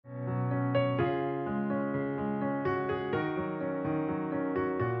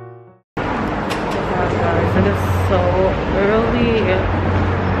guys, it is so early. It's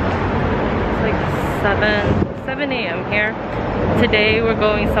like 7 a.m. here. Today we're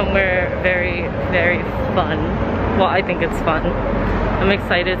going somewhere very, very fun. Well, I think it's fun. I'm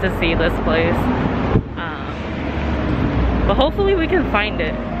excited to see this place. But hopefully we can find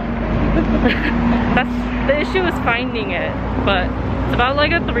it. That's the issue, is finding it. But it's about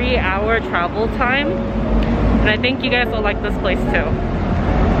like a 3-hour travel time. And I think you guys will like this place too.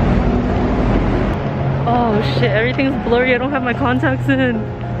 Oh shit, everything's blurry. I don't have my contacts in. Do you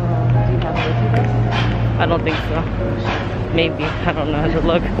have it? I don't think so. Maybe. I don't know how to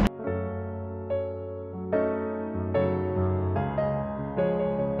look.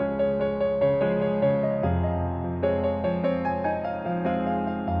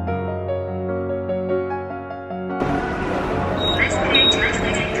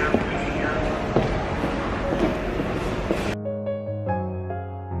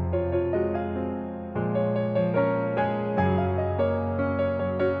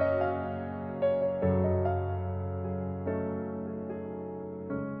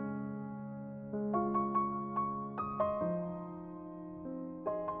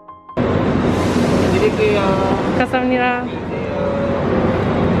 감사합니다.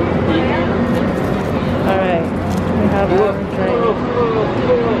 Alright, we have one drink.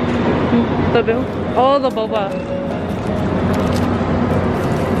 The bill? Oh, the boba.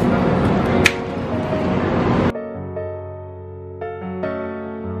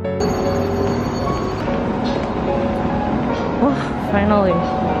 Oh, finally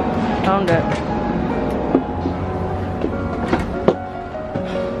found it.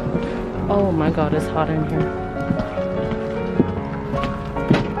 Oh my god, it's hot in here.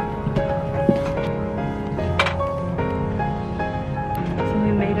 So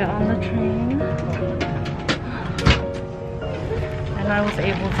we made it on the train. And I was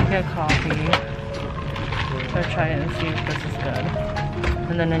able to get coffee. So try it and see if this is good.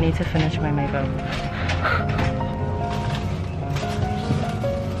 And then I need to finish my makeup.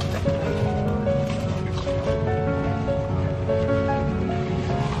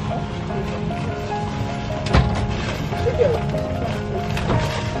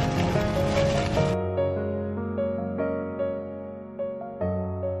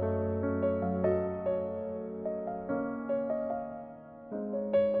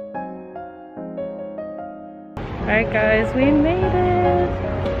 Alright guys, we made it!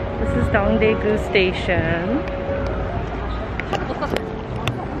 This is Daegu station.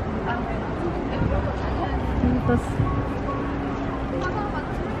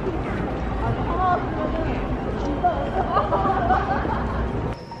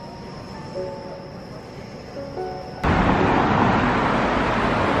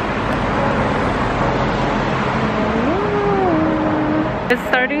 It's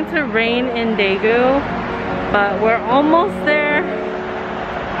starting to rain in Daegu, but we're almost there.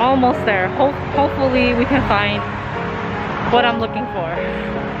 Almost there. Hopefully we can find what I'm looking for.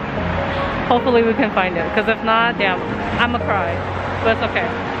 Hopefully we can find it, because if not, damn, I'ma cry. But it's okay.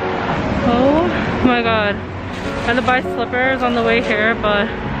 Oh my god. I had to buy slippers on the way here, but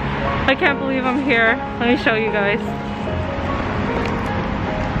I can't believe I'm here. Let me show you guys.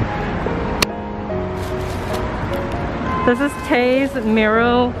 This is Tae's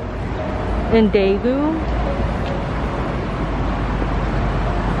mural in Daegu.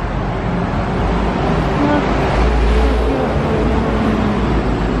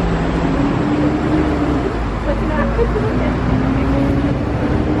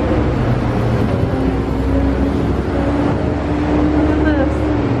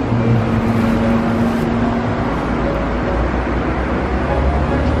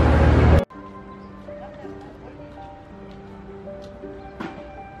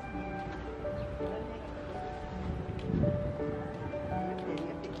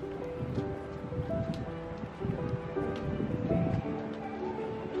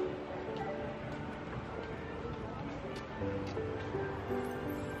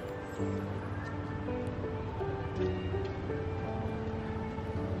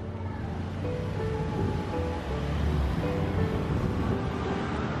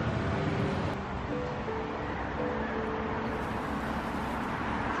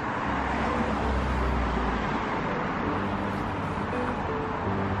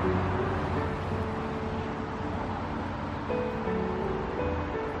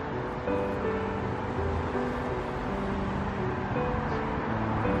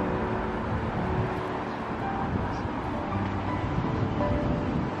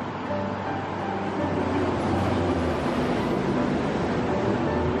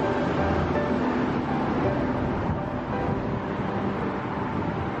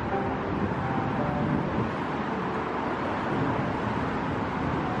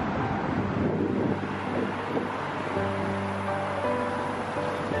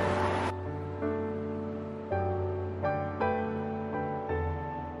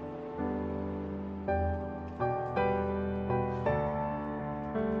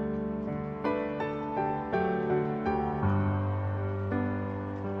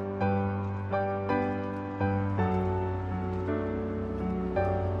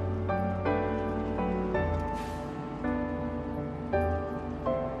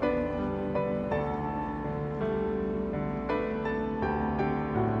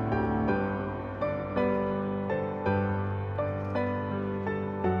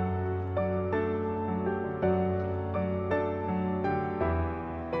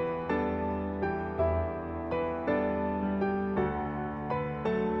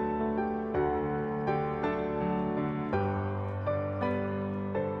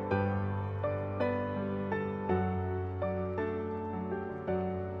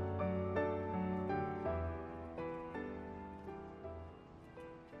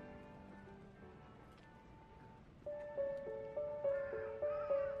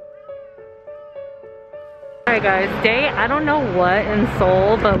 Alright guys, day I don't know what in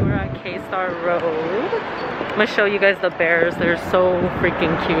Seoul, but we're at KSTAR Road. I'm gonna show you guys the bears. They're so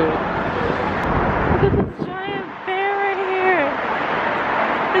freaking cute. Look at this giant bear right here.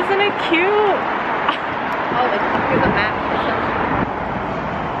 Isn't it cute? Oh, here's a map.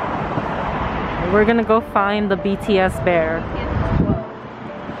 We're gonna go find the BTS bear.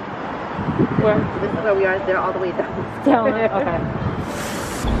 Where? This is where we are. They're all the way down. Down. Okay.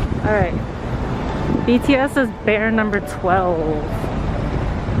 Alright. BTS is bear number 12.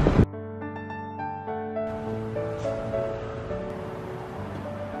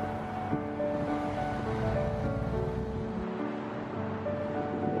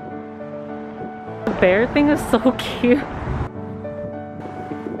 The bear thing is so cute.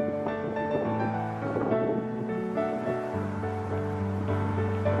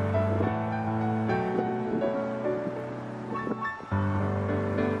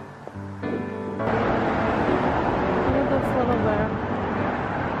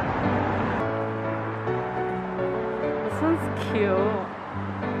 Cute. I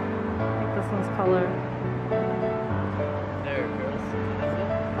think this one's color. There, girls.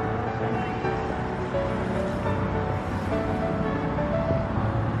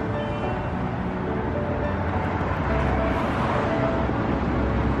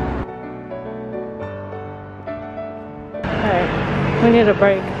 Alright, we need a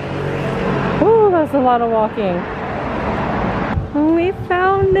break. Ooh, that's a lot of walking. We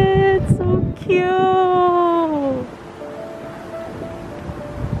found it! So cute!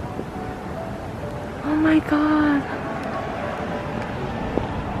 Oh my god.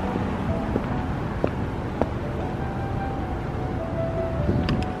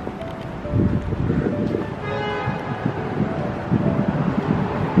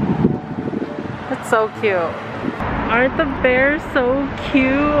 It's so cute. Aren't the bears so cute?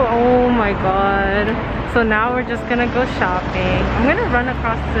 Oh my god. So now we're just gonna go shopping. I'm gonna run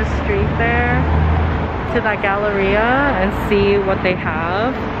across the street there to that Galleria and see what they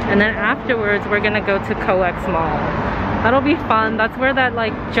have, and then afterwards we're gonna go to Coex Mall. That'll be fun. That's where that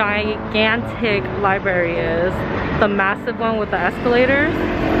like gigantic library is, the massive one with the escalators.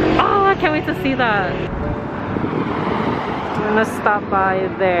 Oh, I can't wait to see that. I'm gonna stop by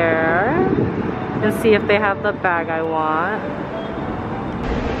there and see if they have the bag I want.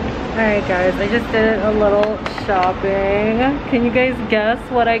 Alright guys, I just did a little shopping. Can you guys guess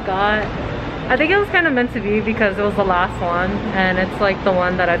what I got? I think it was kind of meant to be because it was the last one and it's like the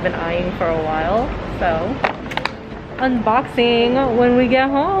one that I've been eyeing for a while. So, unboxing when we get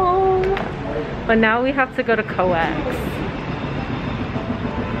home. But now we have to go to Coex.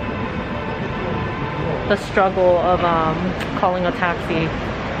 The struggle of calling a taxi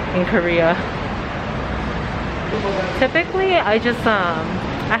in Korea. Typically, I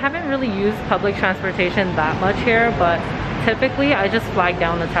haven't really used public transportation that much here, but typically I just flag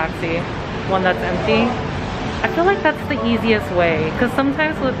down a taxi. One that's empty. I feel like that's the easiest way because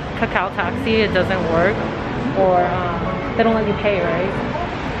sometimes with Kakao Taxi it doesn't work, or they don't let you pay, right?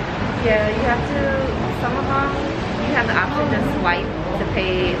 Yeah, you have to, some of them, you have the option to swipe to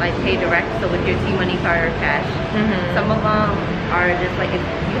pay, like pay direct, so with your T-Money card or cash. Some of them are just like,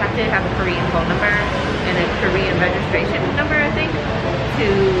 you have to have a Korean phone number and a Korean registration number, I think, to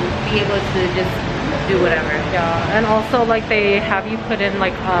be able to just do whatever. Yeah, and also like they have you put in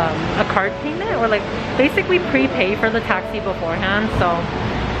like a card payment, or like basically prepay for the taxi beforehand. So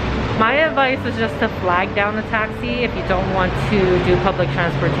my advice is just to flag down the taxi if you don't want to do public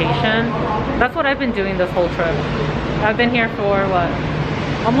transportation. That's what I've been doing this whole trip. I've been here for what,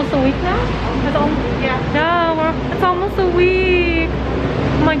 almost a week now? It's almost a week.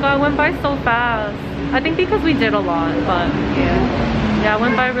 Oh my god, it went by so fast. I think because we did a lot, but yeah, it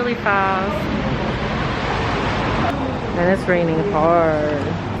went by really fast. And it's raining hard.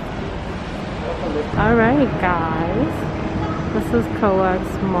 Alright guys, this is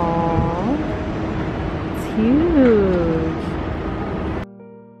Coex Mall. It's huge.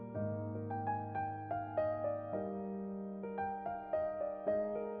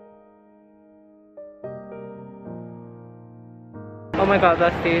 Oh my god,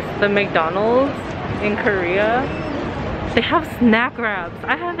 besties, the McDonald's in Korea, they have snack wraps.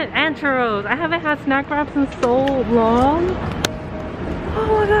 I haven't, and churros. I haven't had snack wraps in so long. Oh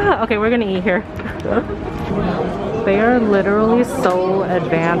my god. Okay, we're gonna eat here. They are literally so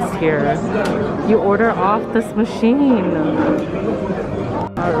advanced here. You order off this machine.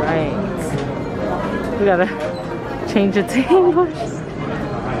 Alright. We gotta change it to English.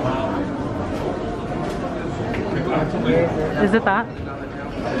 Is it that?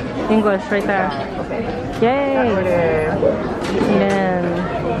 English right there. Yay! Eat in.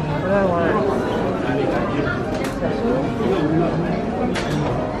 What do I want?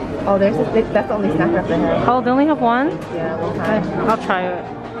 Oh, there's that's the only snack wrap they have. Oh, they only have one? Yeah, we'll try. I'll try it.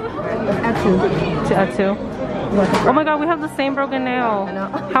 Let's add two. To add two. Oh my god, we have the same broken nail. I know.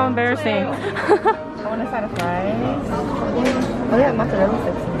 How embarrassing. I want a side of fries. Oh, they have mozzarella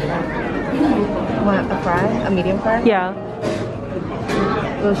sticks. You want a fry? A medium fry? Yeah.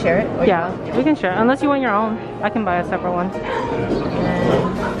 We'll share it? Yeah, we can share. Unless you want your own. I can buy a separate one.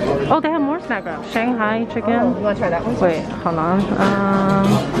 Oh, they have more snack wraps. Shanghai chicken. Oh, you want to try that one? Wait, hold on.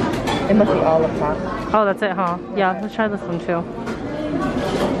 It must be all up top. Oh, that's it, huh? Yeah, let's try this one too.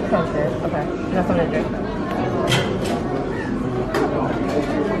 Sounds good. Okay. That's something to drink.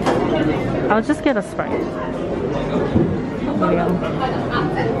 I'll just get a Sprite. Medium.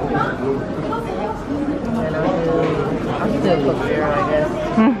 And I'll just do a Coke Zero, I guess.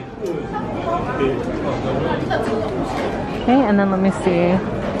 Okay, and then let me see.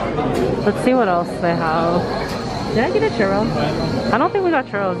 Let's see what else they have. Did I get a churro? I don't think we got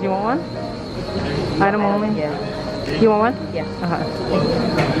churros. You want one? Item only? Yeah. You want one? Yeah. Okay.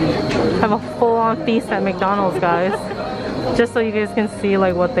 Have a full-on feast at McDonald's, guys. Just so you guys can see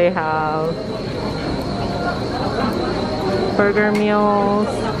like what they have. Burger meals.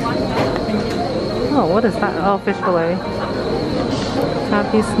 Oh, what is that? Oh, fish fillet.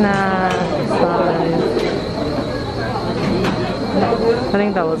 Happy snack size. I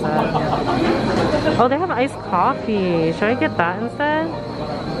think that was it. Oh, they have iced coffee. Should I get that instead?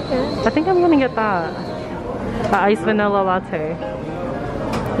 I think I'm gonna get that. The iced vanilla latte.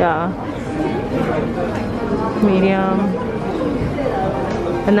 Yeah. Medium.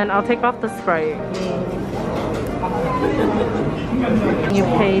 And then I'll take off the Sprite. You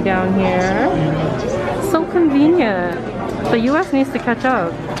pay down here. So convenient. The US needs to catch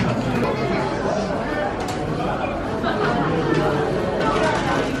up.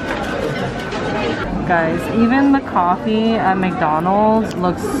 Guys, even the coffee at McDonald's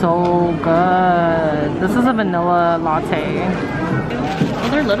looks so good. This is a vanilla latte. Oh,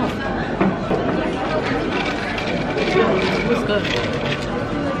 they're little. It's good.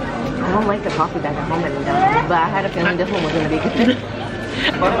 I don't like the coffee back at home at McDonald's, but I had a feeling this one was gonna be good.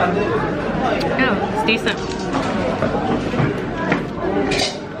 Yeah, it's decent.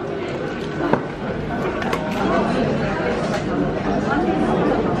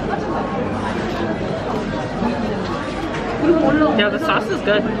 Yeah, the sauce is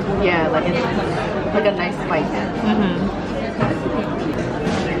good. Yeah, like it's like a nice spice.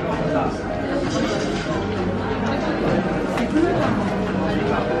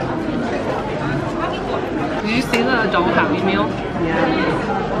 Did you see the double Happy Meal?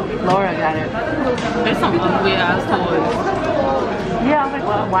 Yeah. Laura got it. There's some ugly ass toys. Yeah, I was like,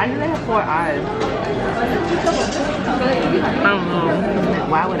 well, why do they have 4 eyes? I don't know.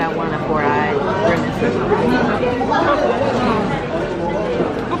 Why would I want a 4-eyed grimace?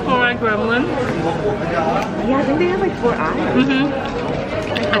 A 4-eyed gremlin? Yeah, I think they have like 4 eyes.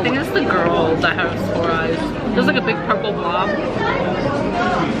 I think it's the girl that has 4 eyes. There's like a big purple blob. I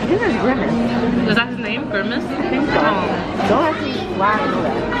think that's Grimace. Is that his name? Grimace? I think so. Oh. Don't ask me why I know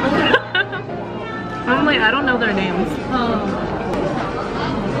that. I'm like, I don't know their names.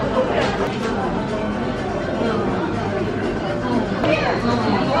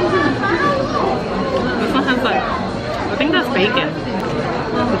 This one has like, I think that's bacon.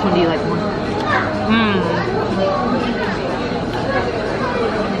 Which one do you like more?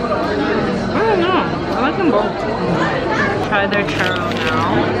 I don't know. I like them both. Try their churro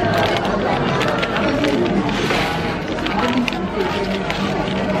now.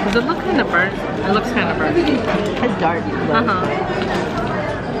 Does it look kind of burnt? It looks kind of burnt. It's dark.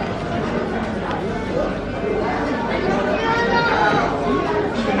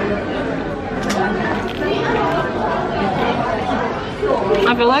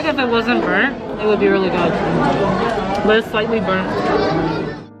 I feel like if it wasn't burnt, it would be really good. But it's slightly burnt.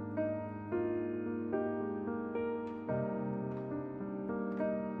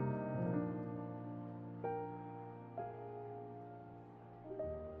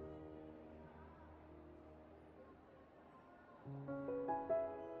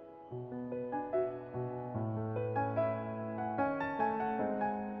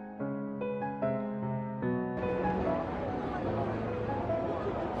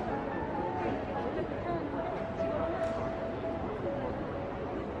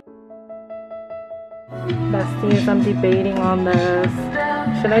 Besties, I'm debating on this.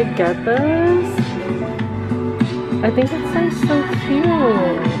 Should I get this? I think it's like so cute.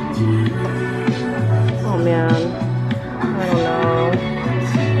 Oh man, I don't know.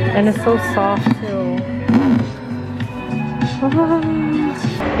 And it's so soft too. You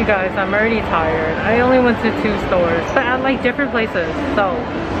guys, I'm already tired. I only went to 2 stores, but at like different places, so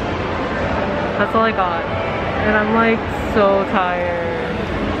that's all I got. And I'm like so tired.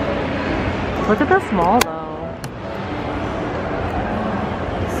 Look at this mall though.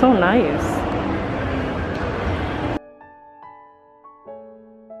 So nice.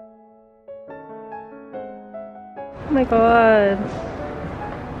 Oh my god.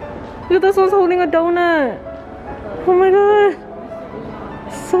 Look at this one's holding a donut. Oh my god.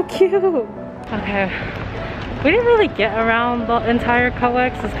 So cute. Okay. We didn't really get around the entire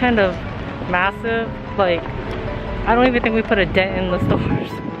Coex. It's kind of massive. Like, I don't even think we put a dent in the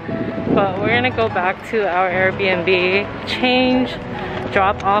stores. But we're gonna go back to our Airbnb, change,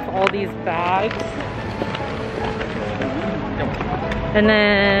 drop off all these bags, and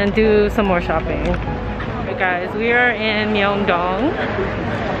then do some more shopping. Alright guys, we are in Myeongdong.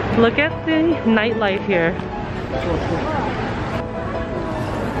 Look at the nightlife here.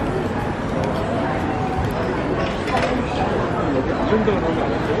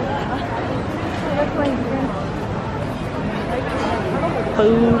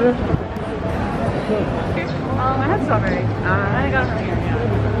 Food. I had strawberry. I got from here, yeah.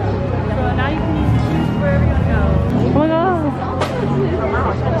 So now you can choose wherever you want to go. Oh my god.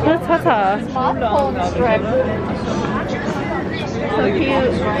 What's Tata? So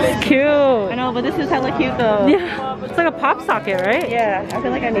cute. It's cute. I know, but this is hella cute though. Yeah. It's like a pop socket, right? Yeah, I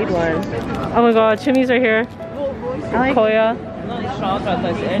feel like I need one. Oh my god, Chimi's are here. I like Koya.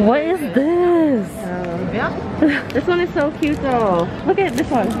 What is this? this one is so cute though. Look at this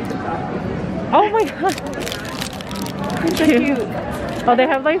one. Oh my god. It's so cute. Oh, they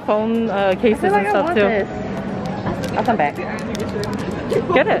have like phone cases and stuff too. This. I'll come back.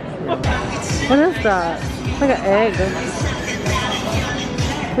 Get it. What is that? It's like an egg.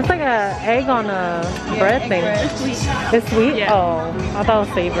 It's like an egg on a bread thing. It's sweet. It's sweet? Yeah. Oh, I thought it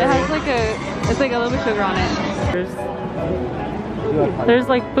was savory. It has like it's like a little bit of sugar on it. There's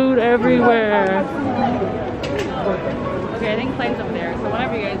like food everywhere. Okay, I think plane's over there, so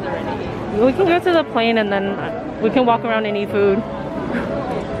whenever you guys are ready. We can go to the plane and then we can walk around and eat food.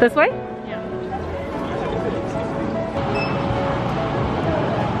 This way? Yeah.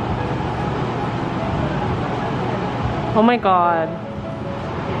 Oh my god.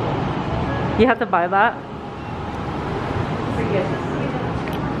 You have to buy that? Free gift.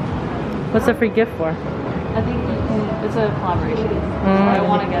 What's a free gift for? I think it's a collaboration. So I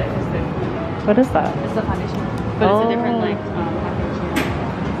want to get it because What is that? it's a foundation. But it's a different like package.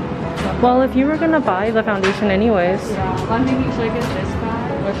 Well, if you were gonna buy the foundation anyways. Yeah. I'm thinking, should I get this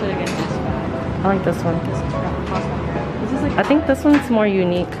bag or should I get this bag? I like this one. This is like I think this one's more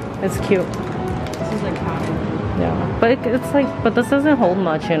unique. It's cute. this is like powder. Yeah. But it's like, but this doesn't hold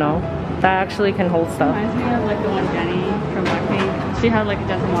much, you know? That actually can hold stuff. Reminds me of like the one Jenny from Blackpink. She had like a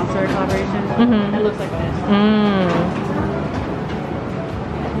Gentle Monster collaboration. It looks like this.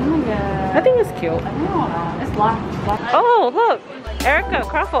 Oh my god. I think it's cute. I don't know. It's black. Oh, look! Erica,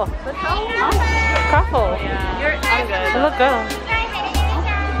 Croffle. Croffle. Yeah. I'm good. They look good.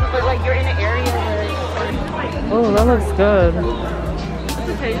 But like you're in an area where Oh, that looks good. it's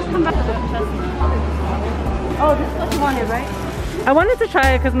okay. Just come back to the chestnut. Oh, this is what you wanted, right? I wanted to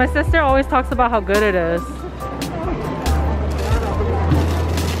try it because my sister always talks about how good it is.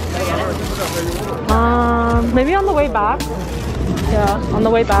 Maybe on the way back. Yeah, on the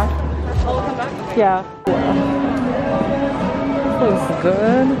way back. Oh, we'll come back? Yeah. Looks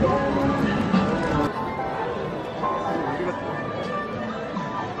good.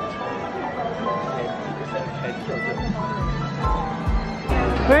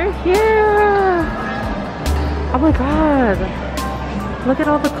 We're here! Oh my god! Look at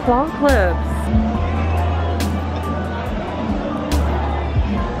all the claw clips!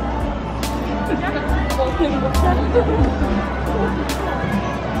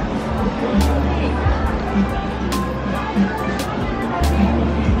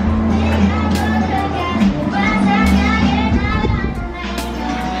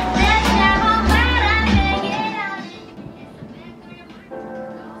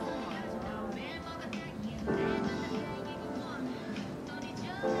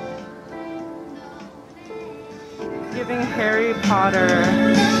 Giving Harry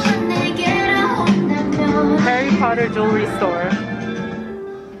Potter jewelry store.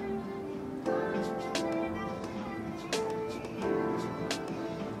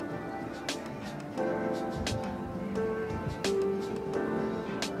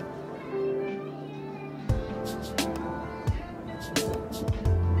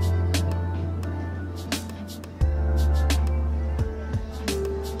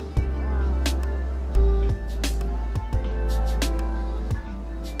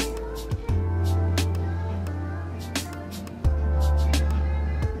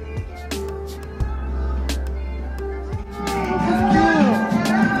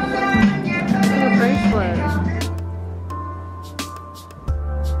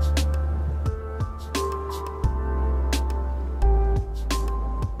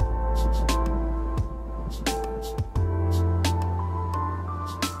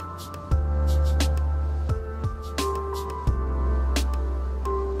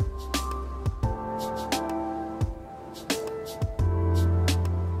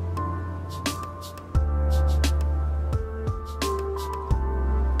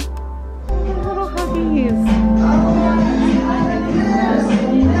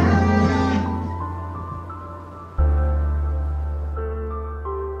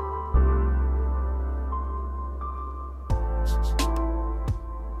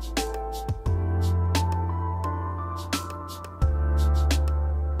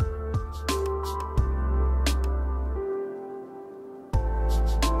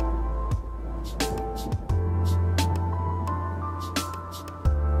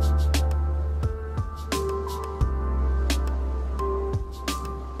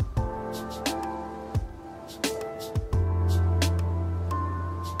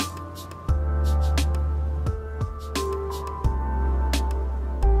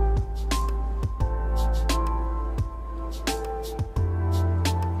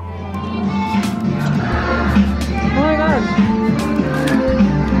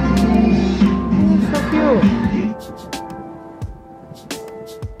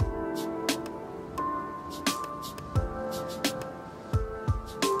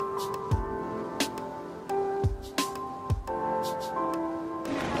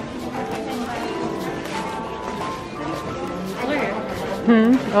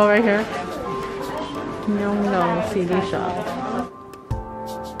 Oh, right here. Myeongdong CD shop.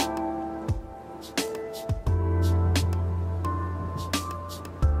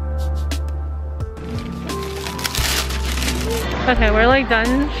 Okay, we're like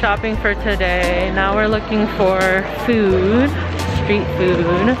done shopping for today. Now we're looking for food, street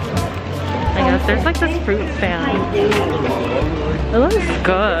food. I guess there's like this fruit stand. It looks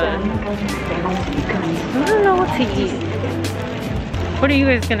good. I don't know what to eat. What are you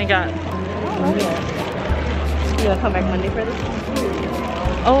guys gonna get? You wanna come back Monday for this?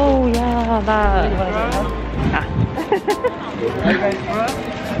 Oh yeah, that.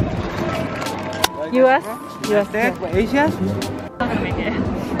 US? US. Asia?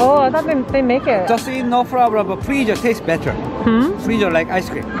 Oh, I thought they make it. Just eat no problem, but freezer tastes better. Freezer like ice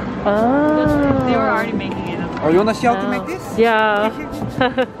cream. Oh. They were already making it. Oh, you wanna see how to make this? Yeah.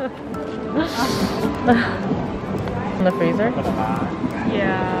 In the freezer?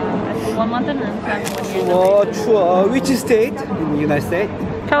 Yeah. It's 1 month in room temp, 1 year. Oh, true. Which state in the United States?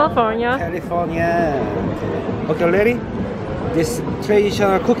 California. California. Okay, ready? This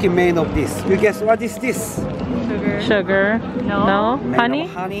traditional cookie made of this. You guess what is this? Sugar. No? Made Honey?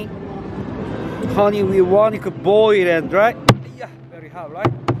 of honey. Honey we want, you could boil it, right? Yeah, very hard, right?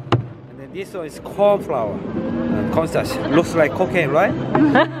 And then this one is corn flour. Cornstarch. Looks like cocaine, right?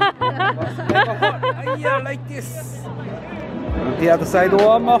 Yeah, like this. On the other side,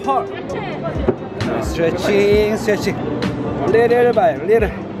 one more hard. Stretching, stretching. Little by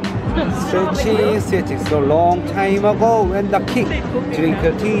little. Stretching, stretching. So long time ago when the king drink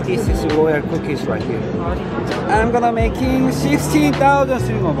tea, this is royal cookies right here. I'm gonna making 16,000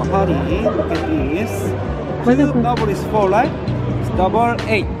 string of honey. Look at this. 2 double is 4, right? It's double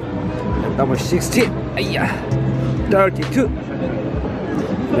 8. And double 16. 32.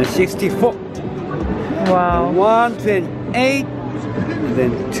 Then 64. Wow. 128. And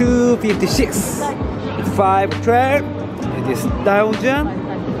then 256. 512. It is 1,000.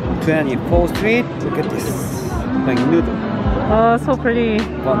 24th Street. Look at this. Like noodle. Oh, so pretty.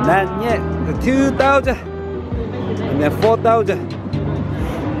 But not yet. 2,000. And then 4,000.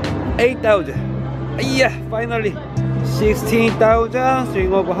 8,000. Yeah, finally. 16,000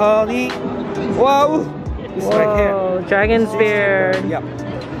 string of honey. Wow. It's right here. Dragon's beard. Yeah.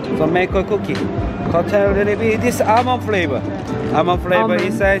 So make a cookie. Cut a little bit. This almond flavor. Almond flavor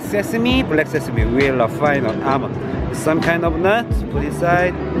inside sesame, black sesame. We love fine on almond. Some kind of nuts, put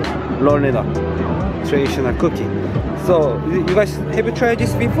inside, roll it up. Traditional cookie. So, you guys, have you tried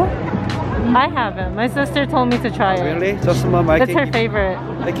this before? I haven't. My sister told me to try it. Really? Just mom, I That's can her give, favorite.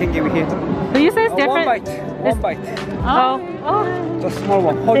 I can give it here. But you say it's different. One bite. One bite. Oh. Oh. Just small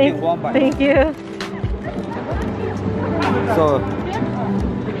one. Hold it, one bite. Thank you. So,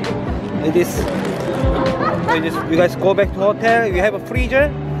 it is. You guys go back to hotel. You have a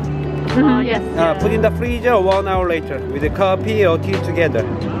freezer. Yes. Put in the freezer 1 hour later with the coffee or tea together.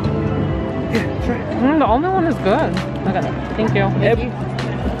 Yeah, try. The almond one is good. Okay. Thank you.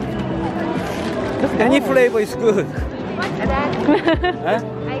 Any flavor is good. Huh?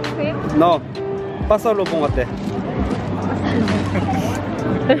 Ice cream? No. Pasalo pong ate.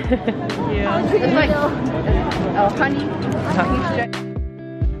 Yeah. It's like honey.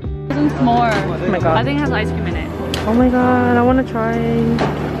 It's more. Oh my god. I think it has ice cream in it. Oh my god, I want to try.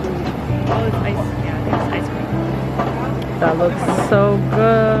 Oh, it's ice. Yeah, I think it's ice cream. That looks so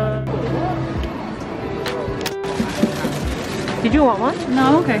good. Did you want one? No,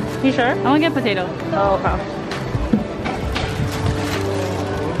 I'm okay. You sure? I want to get potato. Oh, okay.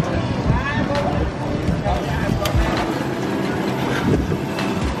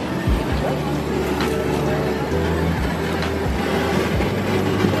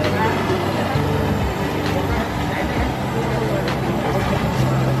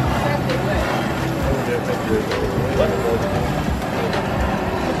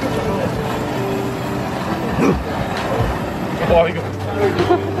 와 이거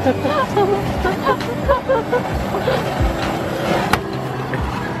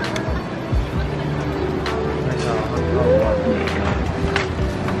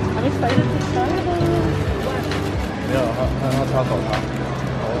I'm excited to try it. 没有他插手他，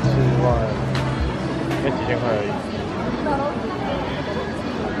然后7万，应该几千块而已。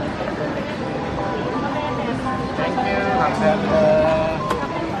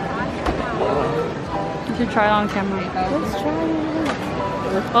 You should try it on camera. Let's try it.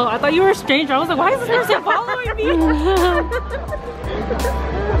 Oh, I thought you were a stranger. I was like, why is this person following me?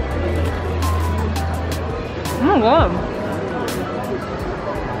 Oh, good.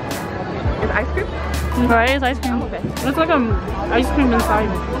 Is ice cream? Right? It's ice cream. Okay. It's like ice cream inside.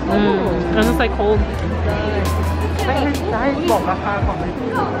 And it's like cold.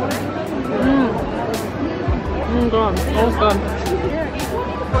 Good. That was good.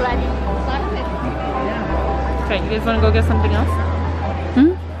 Okay, you guys want to go get something else?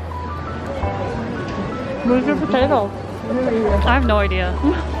 Where's your potato? I have no idea.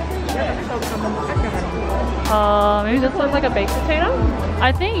 Maybe this looks like a baked potato?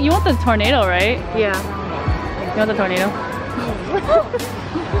 I think you want the tornado, right? Yeah. You want the tornado?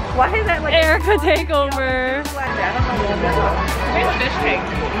 Why is that like Erica takeover. fish cake?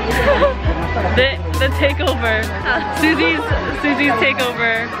 The takeover. Susie's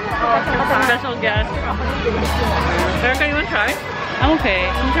takeover. Special guest. Erica, you want to try? I'm okay.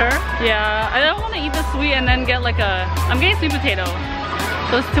 You sure? Yeah. I don't want to eat the sweet and then get like I'm getting sweet potato.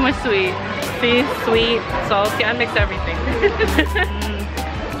 So it's too much sweet. See? Sweet, salty. I mix everything.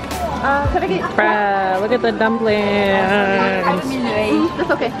 Can I get Bruh, look at the dumplings.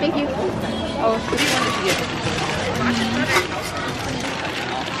 That's okay, thank you. Oh,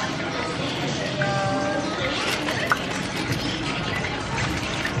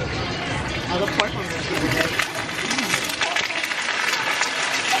 the pork ones are really good.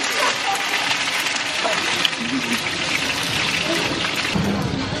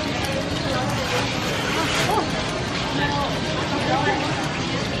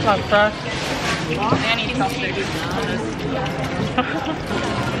 Not fresh. I need sausage.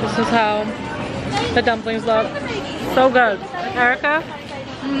 This is how the dumplings look. So good. Erica?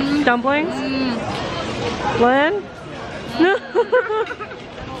 Dumplings? Lynn?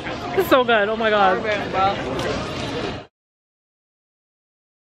 It's so good. Oh my god.